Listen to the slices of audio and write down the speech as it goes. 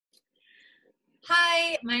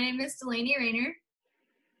Hi, my name is Delaney Rayner.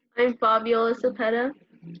 I'm Fabiola Cepeda.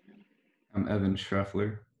 I'm Evan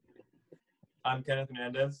Schruffler. I'm Kenneth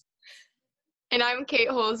Hernandez. And I'm Kate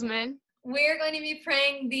Holzman. We are going to be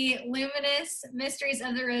praying the Luminous Mysteries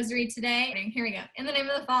of the Rosary today. Here we go. In the name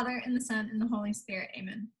of the Father, and the Son, and the Holy Spirit.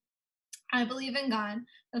 Amen. I believe in God,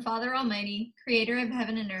 the Father Almighty, creator of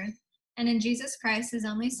heaven and earth, and in Jesus Christ, his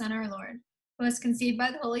only Son, our Lord, who was conceived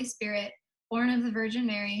by the Holy Spirit, born of the Virgin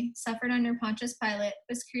Mary, suffered under Pontius Pilate,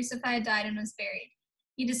 was crucified, died, and was buried.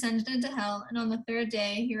 He descended into hell, and on the third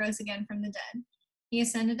day he rose again from the dead. He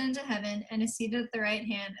ascended into heaven and is seated at the right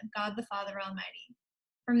hand of God the Father Almighty.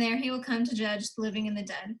 From there he will come to judge the living and the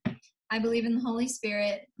dead. I believe in the Holy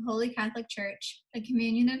Spirit, the Holy Catholic Church, the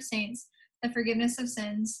communion of saints, the forgiveness of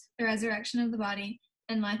sins, the resurrection of the body,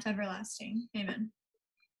 and life everlasting. Amen.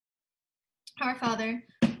 Our Father,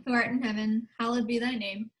 who art in heaven, hallowed be thy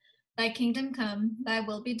name. Thy kingdom come, thy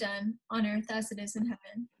will be done, on earth as it is in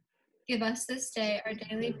heaven. Give us this day our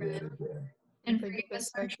daily bread, and forgive us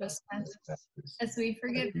our trespasses, as we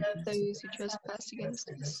forgive Those who trespass against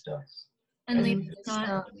us. and lead lead us us not.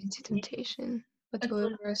 not into temptation, but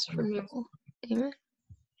deliver us from evil. Amen.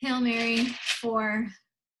 Hail Mary for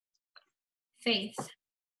faith.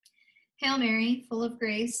 Hail Mary, full of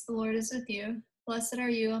grace, the Lord is with you. Blessed are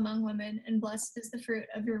you among women, and blessed is the fruit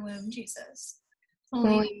of your womb, Jesus.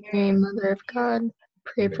 Holy Mary, Mother of God,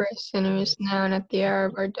 pray for us sinners now and at the hour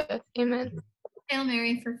of our death. Amen. Hail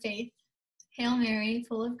Mary for faith. Hail Mary,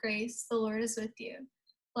 full of grace, the Lord is with you.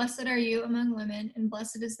 Blessed are you among women, and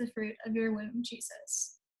blessed is the fruit of your womb,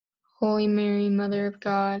 Jesus. Holy Mary, Mother of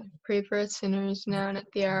God, pray for us sinners now and at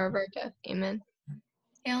the hour of our death. Amen.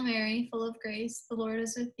 Hail Mary, full of grace, the Lord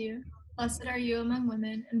is with you. Blessed are you among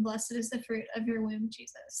women, and blessed is the fruit of your womb,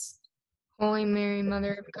 Jesus. Holy Mary,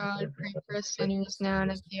 Mother of God, pray for us sinners now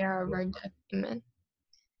and at the hour of our death. Amen.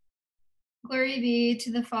 Glory be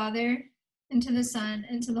to the Father, and to the Son,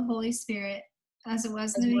 and to the Holy Spirit, as it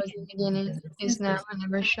was in As the it was in the beginning, is now, and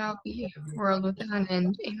ever shall be, world without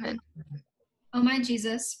end. Amen. O my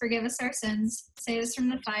Jesus, forgive us our sins, save us from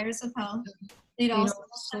the fires of hell, lead all Lead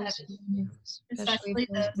souls to souls heaven, to heaven, especially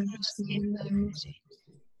those in in most most need need. of thy mercy.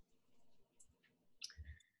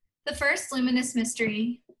 The first luminous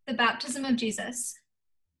mystery, the baptism of Jesus.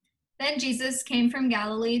 Then Jesus came from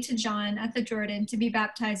Galilee to John at the Jordan to be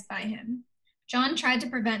baptized by him. John tried to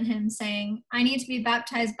prevent him, saying, I need to be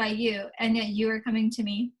baptized by you, and yet you are coming to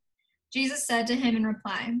me. Jesus said to him in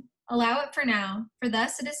reply, Allow it for now, for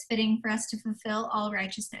thus it is fitting for us to fulfill all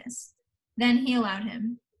righteousness. Then he allowed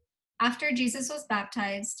him. After Jesus was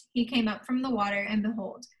baptized, he came up from the water, and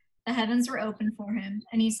behold, the heavens were opened for him,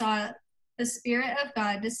 and he saw the Spirit of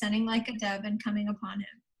God descending like a dove and coming upon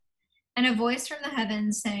him. And a voice came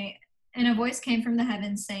from the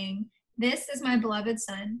heavens saying, This is my beloved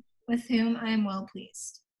Son, with whom I am well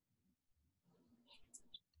pleased.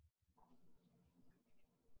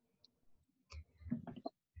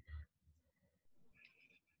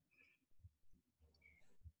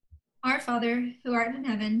 Our Father, who art in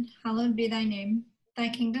heaven, hallowed be thy name. Thy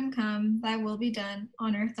kingdom come, thy will be done,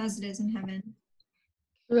 on earth as it is in heaven.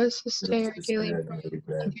 Give us this day our daily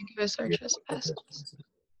bread, and forgive us our trespasses,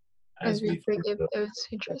 as we forgive those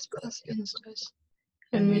who trespass against us.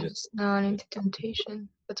 And lead us not into temptation,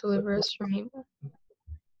 but deliver us from evil.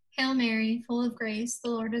 Hail Mary, full of grace, the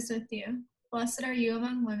Lord is with you. Blessed are you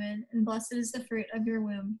among women, and blessed is the fruit of your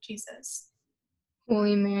womb, Jesus.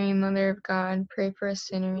 Holy Mary, Mother of God, pray for us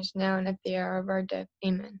sinners now and at the hour of our death.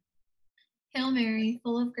 Amen. Hail Mary,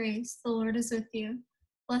 full of grace, the Lord is with you.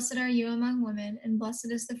 Blessed are you among women, and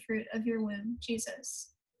blessed is the fruit of your womb, Jesus.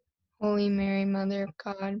 Holy Mary, Mother of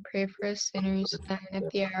God, pray for us sinners now and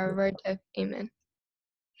at the hour of our death. Amen.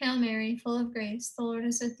 Hail Mary, full of grace, the Lord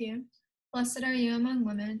is with you. Blessed are you among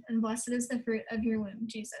women, and blessed is the fruit of your womb,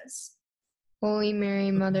 Jesus. Holy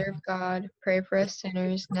Mary, Mother of God, pray for us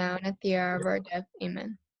sinners now and at the hour of our death.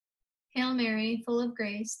 Amen. Hail Mary, full of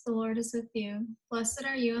grace, the Lord is with you. Blessed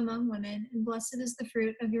are you among women, and blessed is the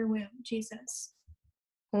fruit of your womb, Jesus.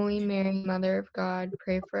 Holy Mary, Mother of God,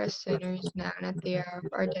 pray for us sinners now and at the hour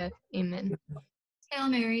of our death. Amen. Hail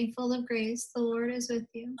Mary, full of grace, the Lord is with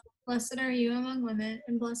you. Blessed are you among women,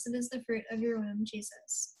 and blessed is the fruit of your womb,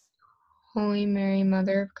 Jesus. Holy Mary,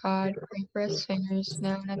 Mother of God, pray for us sinners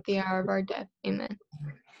now and at the hour of our death. Amen.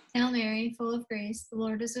 Hail Mary, full of grace, the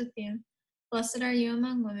Lord is with you. Blessed are you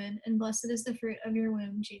among women, and blessed is the fruit of your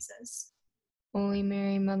womb, Jesus. Holy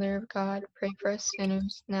Mary, Mother of God, pray for us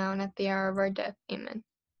sinners now and at the hour of our death. Amen.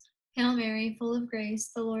 Hail Mary, full of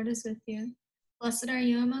grace, the Lord is with you. Blessed are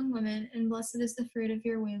you among women, and blessed is the fruit of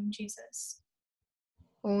your womb, Jesus.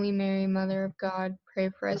 Holy Mary, Mother of God, pray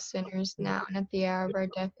for us sinners now and at the hour of our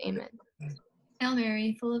death. Amen. Hail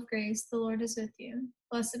Mary, full of grace, the Lord is with you.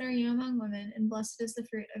 Blessed are you among women, and blessed is the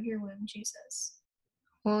fruit of your womb, Jesus.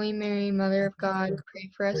 Holy Mary, Mother of God, pray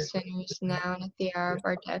for us sinners, now and at the hour of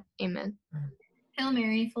our death. Amen. Hail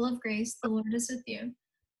Mary, full of grace, the Lord is with you.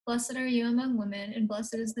 Blessed are you among women, and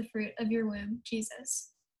blessed is the fruit of your womb,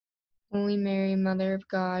 Jesus. Holy Mary, Mother of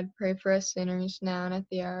God, pray for us sinners, now and at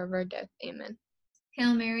the hour of our death. Amen.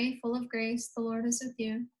 Hail Mary, full of grace, the Lord is with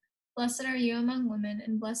you. Blessed are you among women,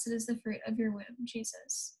 and blessed is the fruit of your womb,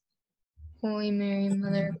 Jesus. Holy Mary,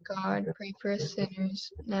 Mother of God, pray for us sinners,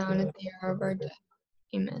 now and at the hour of our death.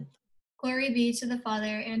 Amen. Glory be to the Father,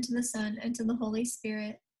 and to the Son, and to the Holy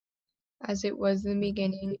Spirit. As it was in the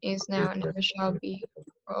beginning, is now, and ever shall be,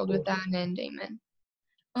 world without an end. Amen.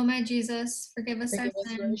 O my Jesus, forgive us Forgive our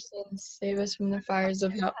us our sins. sins, save us from the fires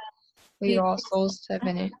of hell. Lead all souls to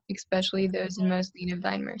heaven, especially those in most need of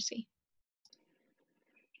thine mercy.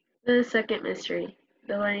 The second mystery,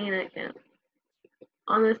 the wedding at Cana.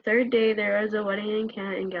 On the third day there was a wedding in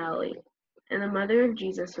Cana in Galilee, and the mother of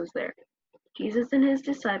Jesus was there. Jesus and his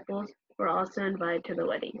disciples were also invited to the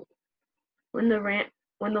wedding. When the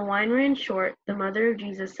wine ran short, the mother of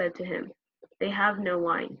Jesus said to him, "They have no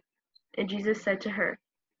wine." And Jesus said to her,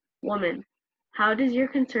 "Woman, how does your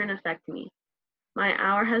concern affect me? My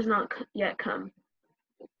hour has not yet come."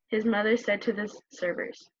 His mother said to the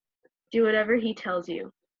servers, "Do whatever he tells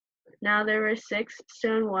you." Now there were 6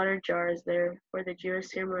 stone water jars there for the Jewish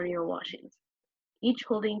ceremonial washings, each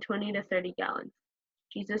holding 20 to 30 gallons.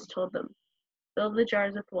 Jesus told them, "Fill the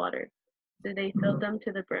jars with water." So they filled them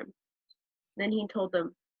to the brim. Then he told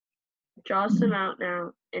them, "Draw some out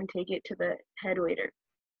now and take it to the head waiter."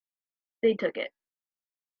 They took it.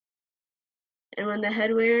 And when the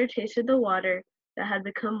head waiter tasted the water that had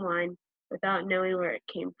become wine, without knowing where it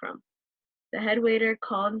came from, the head waiter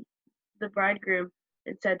called the bridegroom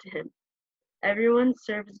and said to him, "Everyone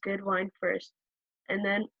serves good wine first, and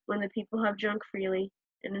then, when the people have drunk freely,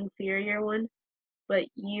 an inferior one, but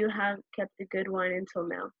you have kept the good wine until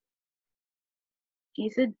now."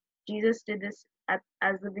 Jesus did this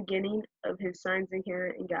as the beginning of his signs in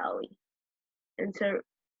Cana in Galilee, and so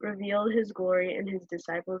revealed his glory, and his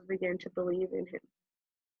disciples began to believe in him.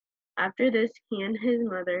 After this, he and his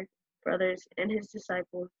mother, brothers, and his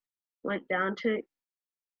disciples went down to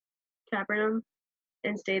Capernaum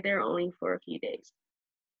and stayed there only for a few days.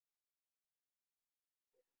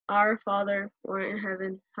 Our Father, who art in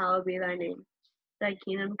heaven, hallowed be thy name. Thy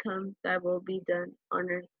kingdom come, thy will be done on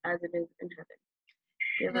earth as it is in heaven.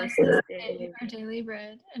 Give us Give us this this day day our daily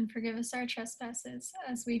bread, and forgive us our trespasses,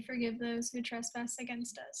 as we forgive those who trespass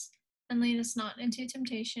against us. And lead us not into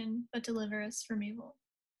temptation, but deliver us from evil.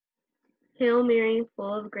 Hail Mary,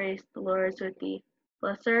 full of grace, the Lord is with thee.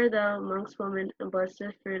 Blessed art thou amongst women, and blessed is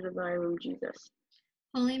the fruit of thy womb, Jesus.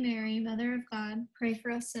 Holy Mary, Mother of God, pray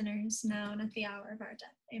for us sinners, now and at the hour of our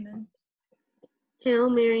death. Amen. Hail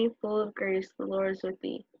Mary, full of grace, the Lord is with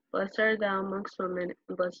thee. Blessed art thou amongst women,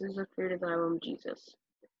 and blessed is the fruit of thy womb, Jesus.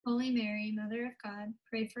 Holy Mary, Mother of God,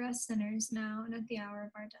 pray for us sinners, now and at the hour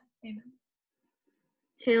of our death. Amen.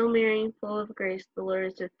 Hail Mary, full of grace, the Lord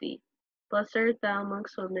is with thee. Blessed art thou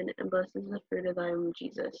amongst women, and blessed is the fruit of thy womb,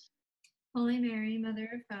 Jesus. Holy Mary, Mother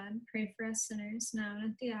of God, pray for us sinners, now and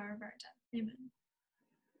at the hour of our death. Amen.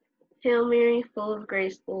 Hail Mary, full of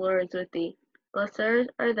grace, the Lord is with thee. Blessed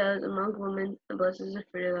are those among women, and blessed is the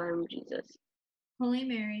fruit of thy womb, Jesus. Holy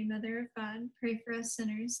Mary, Mother of God, pray for us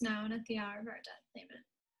sinners, now and at the hour of our death. Amen.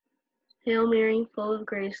 Hail Mary, full of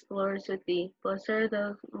grace, the Lord is with thee. Blessed are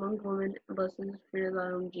those among women, and blessed is the fruit of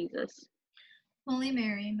thy womb, Jesus. Holy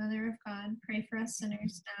Mary, Mother of God, pray for us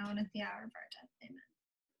sinners, now and at the hour of our death. Amen.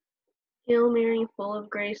 Hail Mary, full of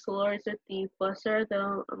grace, the Lord is with thee. Blessed art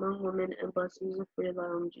thou among women, and blessed is the fruit of thy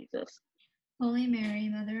womb, Jesus. Holy Mary,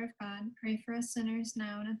 Mother of God, pray for us sinners,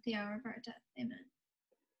 now and at the hour of our death. Amen.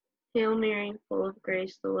 Hail Mary, full of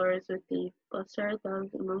grace, the Lord is with thee. Blessed art thou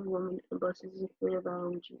among women, and blessed is the fruit of thy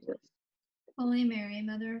womb, Jesus. Holy Mary,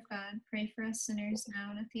 Mother of God, pray for us sinners,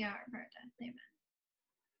 now and at the hour of our death. Amen.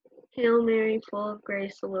 Hail Mary, full of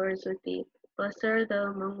grace, the Lord is with thee. Blessed art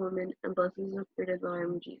thou among women, and blessed is the fruit of thy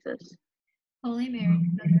womb, Jesus. Holy Mary,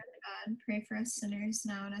 Mother of God, pray for us sinners,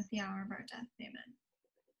 now and at the hour of our death. Amen.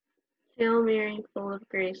 Hail Mary, full of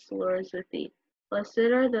grace, the Lord is with thee. Blessed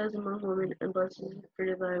are those among women, and blessed is the fruit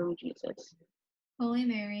of thy womb, Jesus. Holy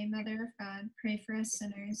Mary, Mother of God, pray for us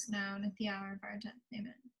sinners, now and at the hour of our death.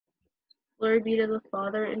 Amen. Glory be to the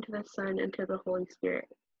Father, and to the Son, and to the Holy Spirit,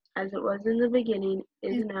 as it was in the beginning,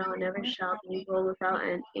 is now, and ever shall be, world without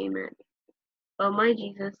end. Amen. O my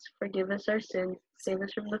Jesus, forgive us our sins, save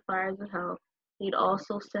us from the fires of hell, lead all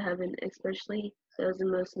souls to heaven, especially those in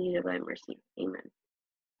most need of thy mercy. Amen.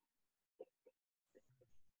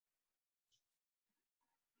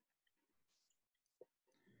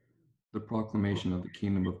 The proclamation of the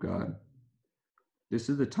kingdom of God. This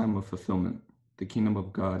is the time of fulfillment. The kingdom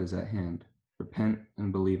of God is at hand. Repent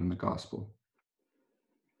and believe in the gospel.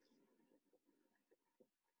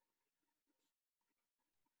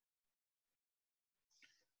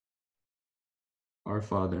 Our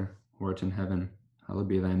Father, who art in heaven, hallowed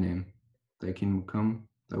be thy name. Thy kingdom come,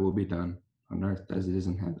 thy will be done, on earth as it is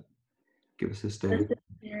in heaven. Give us this day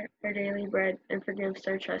our daily bread, and forgive us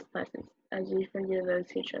our trespasses, as we forgive those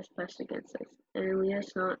who trespass against us. And lead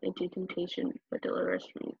us not into temptation, but deliver us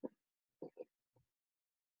from evil.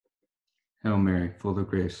 Hail Mary, full of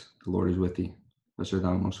grace, the Lord is with thee. Blessed art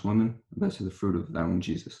thou amongst women, and blessed is the fruit of thy womb,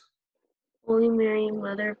 Jesus. Holy Mary,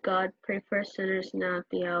 Mother of God, pray for us sinners now at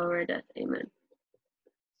the hour of our death. Amen.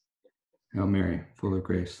 Hail Mary, full of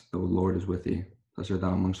grace, the Lord is with thee. Blessed art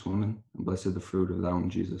thou amongst women, and blessed is the fruit of thy womb,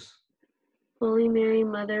 Jesus. Holy Mary,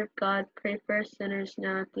 Mother of God, pray for us sinners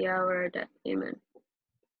now at the hour of our death. Amen.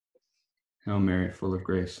 Hail Mary, full of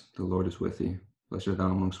grace, the Lord is with thee. Blessed art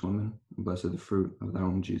thou amongst women, and blessed is the fruit of thy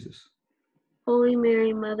womb, Jesus. Holy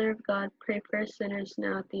Mary, Mother of God, pray for us sinners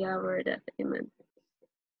now at the hour of our death. Amen.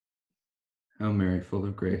 Hail Mary, full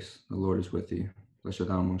of grace, the Lord is with thee. Blessed art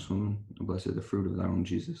thou amongst women, and blessed is the fruit of thy womb,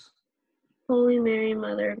 Jesus. Holy Mary,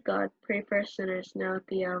 Mother of God, pray for us sinners now at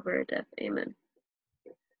the hour of our death. Amen.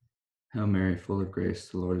 Hail Mary, full of grace,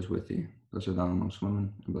 the Lord is with thee. Blessed art thou amongst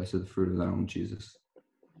women, and blessed is the fruit of thy womb, Jesus.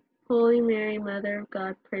 Holy Mary, Mother of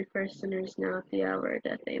God, pray for us sinners now at the hour of our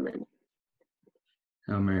death. Amen.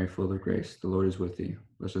 Hail Mary, full of grace, the Lord is with thee.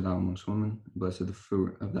 Blessed art thou amongst women, and blessed is the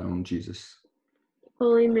fruit of thy womb, Jesus.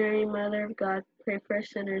 Holy Mary, Mother of God, pray for us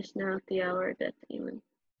sinners now at the hour of death. Amen.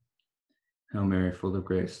 Hail Mary, full of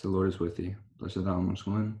grace, the Lord is with thee. Blessed art thou amongst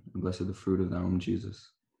women, and blessed is the fruit of thy womb,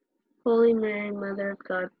 Jesus. Holy Mary, Mother of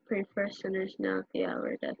God, pray for us sinners now at the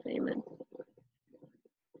hour of death. Amen.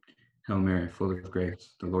 Hail Mary, full of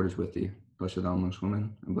grace, the Lord is with thee. Blessed art thou amongst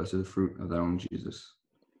women, and blessed is the fruit of thy womb, Jesus.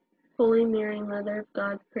 Holy Mary, Mother of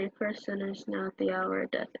God, pray for us sinners now at the hour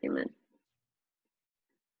of death. Amen.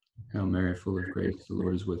 Hail Mary, full of grace, the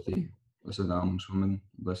Lord is with thee. Blessed art thou amongst women,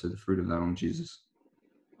 and blessed is the fruit of thy womb, Jesus.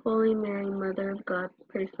 Holy Mary, Mother of God,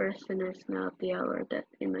 pray for us sinners now at the hour of death.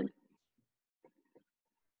 Amen.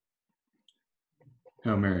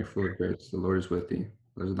 Hail Mary, full of grace, the Lord is with thee.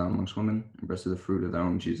 Blessed art thou amongst women, and blessed is the fruit of thy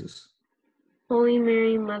womb, Jesus. Holy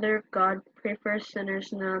Mary, Mother of God, pray for us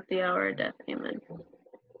sinners now at the hour of death. Amen.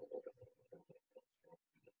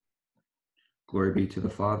 Glory be to the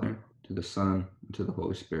Father, to the Son, and to the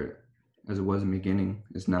Holy Spirit, as it was in the beginning,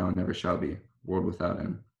 is now, and ever shall be, world without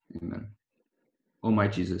end. Amen. O my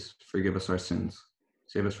Jesus, forgive us our sins,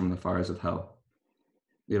 save us from the fires of hell.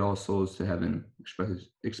 Lead all souls to heaven,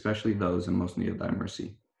 especially those in most need of thy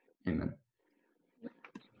mercy. Amen.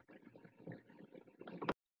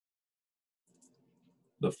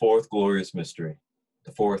 The fourth glorious mystery,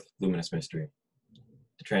 the fourth luminous mystery,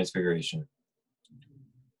 the Transfiguration.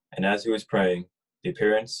 And as he was praying, the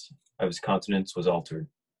appearance of his countenance was altered,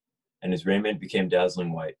 and his raiment became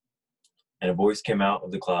dazzling white. And a voice came out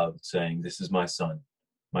of the cloud, saying, "This is my Son,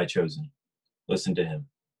 my chosen. Listen to him."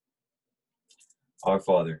 Our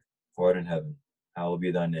Father, who art in heaven, hallowed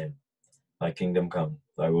be thy name. Thy kingdom come,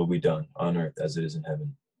 thy will be done, on earth as it is in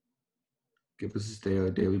heaven. Give us this day our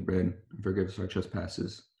daily bread, and forgive us our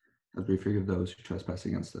trespasses, as we forgive those who trespass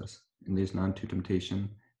against us. And lead us not into temptation,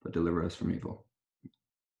 but deliver us from evil.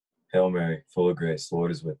 Hail Mary, full of grace, the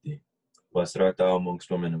Lord is with thee. Blessed art thou amongst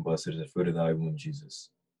women, and blessed is the fruit of thy womb, Jesus.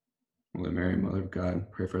 Holy Mary, Mother of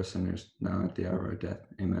God, pray for us sinners, now and at the hour of our death.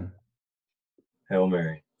 Amen. Hail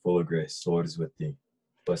Mary, full of grace, the Lord is with thee.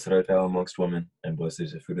 Blessed art thou amongst women, and blessed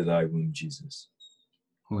is the fruit of thy womb, Jesus.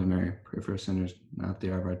 Holy Mary, pray for us sinners, now at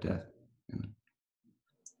the hour of our death. Amen.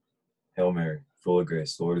 Hail Mary, full of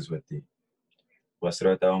grace, the Lord is with thee. Blessed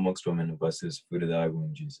art thou amongst women, and blessed is the fruit of thy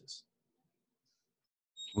womb, Jesus.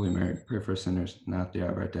 Holy Mary, pray for us sinners, now at the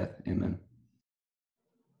hour of our death. Amen.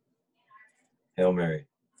 Hail Mary,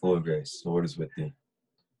 full of grace, the Lord is with thee.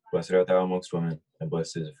 Blessed art thou amongst women, and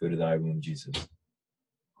blessed is the fruit of thy womb, Jesus.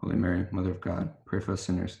 Holy Mary, Mother of God, pray for us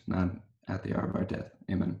sinners, now at the hour of our death.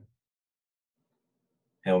 Amen.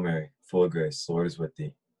 Hail Mary, full of grace, the Lord is with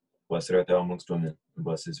thee. Blessed art thou amongst women, and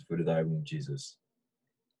blessed is the fruit of thy womb, Jesus.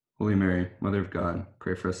 Holy Mary, Mother of God,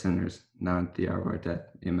 pray for us sinners, now at the hour of our death.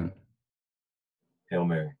 Amen. Hail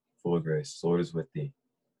Mary, full of grace, the Lord is with thee.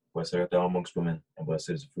 Blessed art thou amongst women, and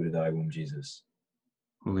blessed is the fruit of thy womb, Jesus.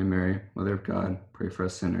 Holy Mary, Mother of God, pray for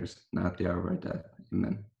us sinners, now at the hour of our death.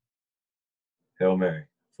 Amen. Hail Mary,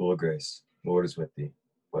 full of grace, the Lord is with thee.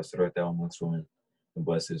 Blessed art thou amongst women, and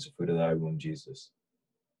blessed is the fruit of thy womb, Jesus.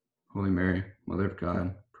 Holy Mary, Mother of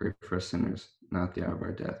God, pray for us sinners, now at the hour of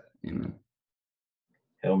our death. Amen.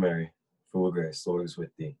 Hail Mary, full of grace, the Lord is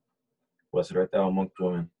with thee. Blessed art thou amongst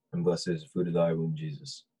women, and blessed is the fruit of thy womb,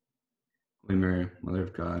 Jesus. Holy Mary, Mother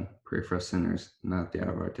of God, pray for us sinners, now at the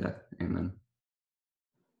hour of our death. Amen.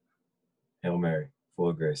 Hail Mary, full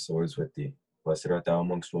of grace, the Lord is with thee. Blessed art thou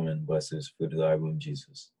amongst women, blessed is the fruit of thy womb,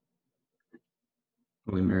 Jesus.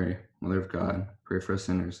 Holy Mary, Mother of God, pray for us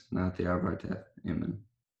sinners, now at the hour of our death. Amen.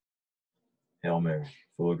 Hail Mary,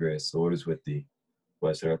 full of grace, the Lord is with thee.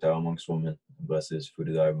 Blessed art thou amongst women, and blessed is the fruit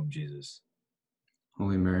of thy womb, Jesus.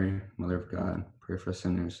 Holy Mary, Mother of God, pray for us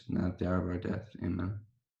sinners, now at the hour of our death. Amen.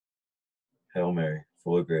 Hail Mary,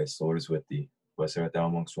 full of grace, the Lord is with thee. Blessed art thou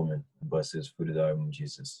amongst women, and blessed is the fruit of thy womb,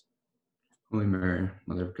 Jesus. Holy Mary,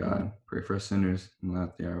 Mother of God, pray for us sinners, now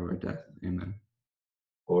at the hour of our death. Amen.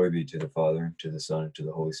 Glory be to the Father, and to the Son, and to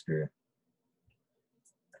the Holy Spirit,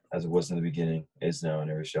 as it was in the beginning, is now, and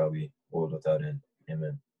ever shall be, world without end.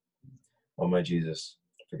 Amen. O my Jesus,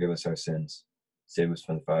 forgive us our sins, save us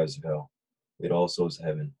from the fires of hell, lead all souls to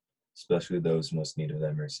heaven, especially those in most need of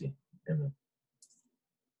thy mercy. Amen.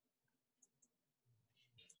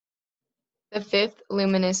 The fifth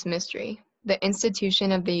luminous mystery, the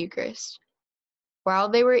institution of the Eucharist. While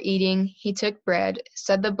they were eating, he took bread,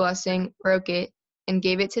 said the blessing, broke it, and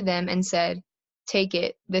gave it to them and said, "Take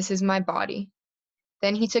it, this is my body."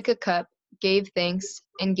 Then he took a cup, gave thanks,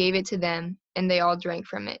 and gave it to them, and they all drank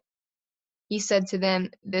from it. He said to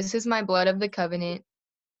them, "This is my blood of the covenant,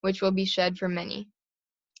 which will be shed for many.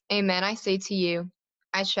 Amen, I say to you,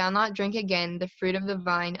 I shall not drink again the fruit of the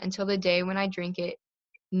vine until the day when I drink it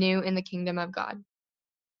new in the kingdom of God."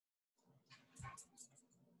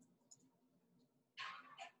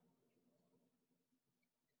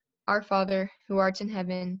 Our Father, who art in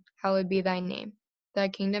heaven, hallowed be thy name. Thy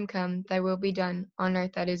kingdom come, thy will be done, on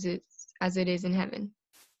earth as it is in heaven.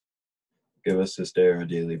 Give us this day our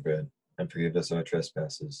daily bread, and forgive us our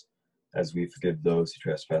trespasses, as we forgive those who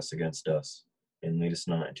trespass against us. And lead us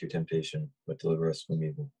not into temptation, but deliver us from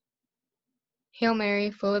evil. Hail Mary,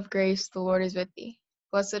 full of grace, the Lord is with thee.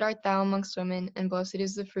 Blessed art thou amongst women, and blessed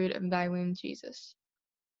is the fruit of thy womb, Jesus.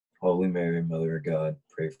 Holy Mary, Mother of God,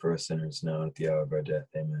 pray for us sinners now and at the hour of our death.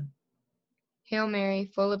 Amen. Hail Mary,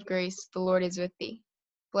 full of grace, the Lord is with thee.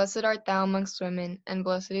 Blessed art thou amongst women, and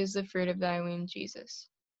blessed is the fruit of thy womb, Jesus.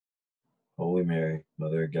 Holy Mary,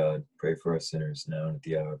 Mother of God, pray for us sinners now and at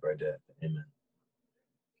the hour of our death. Amen.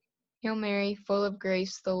 Hail Mary, full of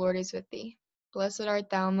grace, the Lord is with thee. Blessed art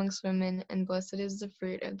thou amongst women, and blessed is the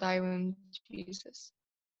fruit of thy womb, Jesus.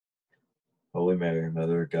 Holy Mary,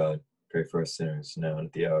 Mother of God, pray for us sinners now and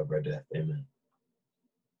at the hour of our death. Amen.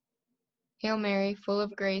 Hail Mary, full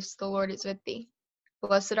of grace, the Lord is with thee.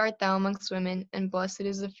 Blessed art thou amongst women, and blessed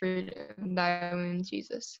is the fruit of thy womb,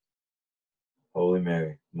 Jesus. Holy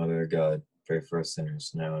Mary, Mother of God, pray for us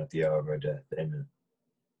sinners now and at the hour of our death. Amen.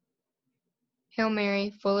 Hail Mary,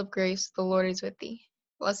 full of grace, the Lord is with thee.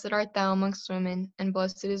 Blessed art thou amongst women, and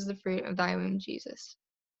blessed is the fruit of thy womb, Jesus.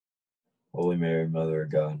 Holy Mary, Mother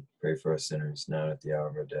of God, pray for us sinners now and at the hour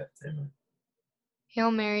of our death. Amen. Hail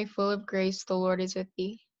Mary, full of grace, the Lord is with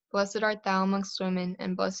thee. Blessed art thou amongst women,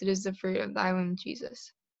 and blessed is the fruit of thy womb,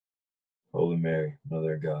 Jesus. Holy Mary,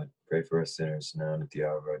 Mother of God, pray for us sinners now and at the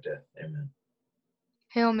hour of our death. Amen.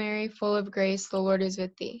 Hail Mary, full of grace, the Lord is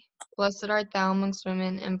with thee. Blessed art thou amongst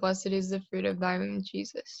women, and blessed is the fruit of thy womb,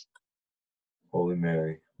 Jesus. Holy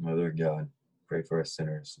Mary, Mother of God, pray for us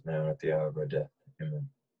sinners now and at the hour of our death. Amen.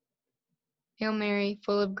 Hail Mary,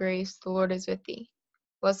 full of grace, the Lord is with thee.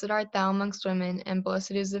 Blessed art thou amongst women, and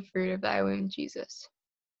blessed is the fruit of thy womb, Jesus.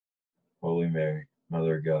 Holy Mary,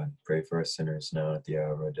 Mother of God, pray for us sinners now and at the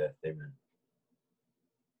hour of our death. Amen.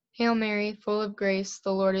 Hail Mary, full of grace,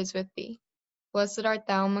 the Lord is with thee. Blessed art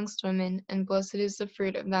thou amongst women, and blessed is the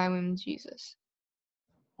fruit of thy womb, Jesus.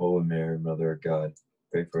 Holy Mary, Mother of God,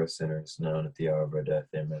 pray for us sinners now and at the hour of our death.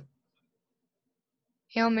 Amen.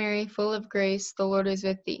 Hail Mary, full of grace, the Lord is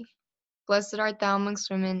with thee. Blessed art thou amongst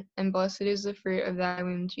women, and blessed is the fruit of thy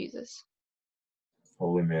womb, Jesus.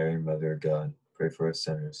 Holy Mary, Mother of God, pray for us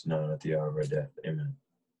sinners now and at the hour of our death. Amen.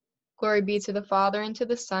 Glory be to the Father, and to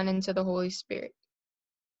the Son, and to the Holy Spirit.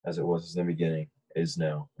 As it was in the beginning, is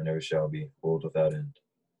now, and ever shall be, world without end.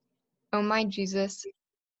 O my Jesus,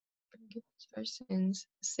 forgive us our sins,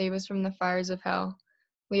 save us from the fires of hell.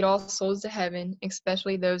 Lead all souls to heaven,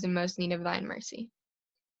 especially those in most need of thine mercy.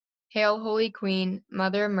 Hail, Holy Queen,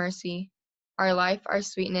 Mother of Mercy, our life, our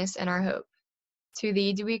sweetness, and our hope. To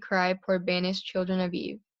thee do we cry, poor banished children of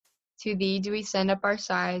Eve. To thee do we send up our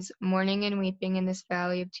sighs, mourning and weeping in this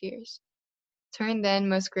valley of tears. Turn then,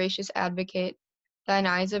 most gracious Advocate, thine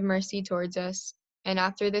eyes of mercy towards us, and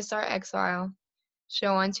after this our exile,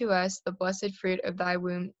 show unto us the blessed fruit of thy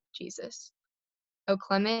womb, Jesus. O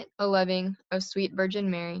clement, O loving, O sweet Virgin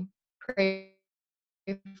Mary, pray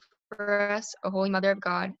for us, O Holy Mother of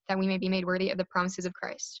God, that we may be made worthy of the promises of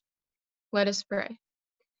Christ. Let us pray.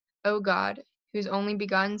 O God, whose only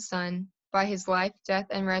begotten Son, by his life, death,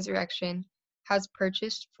 and resurrection, has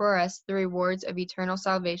purchased for us the rewards of eternal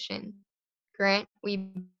salvation, grant, we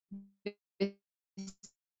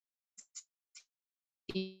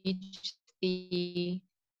beseech thee,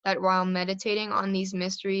 that while meditating on these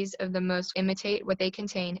mysteries of the most, imitate what they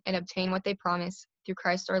contain and obtain what they promise, through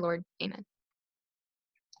Christ our Lord. Amen.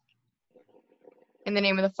 In the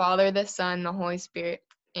name of the Father, the Son, the Holy Spirit.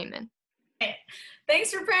 Amen.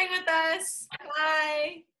 Thanks for praying with us.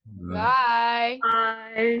 Bye. Bye.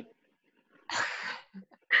 Bye.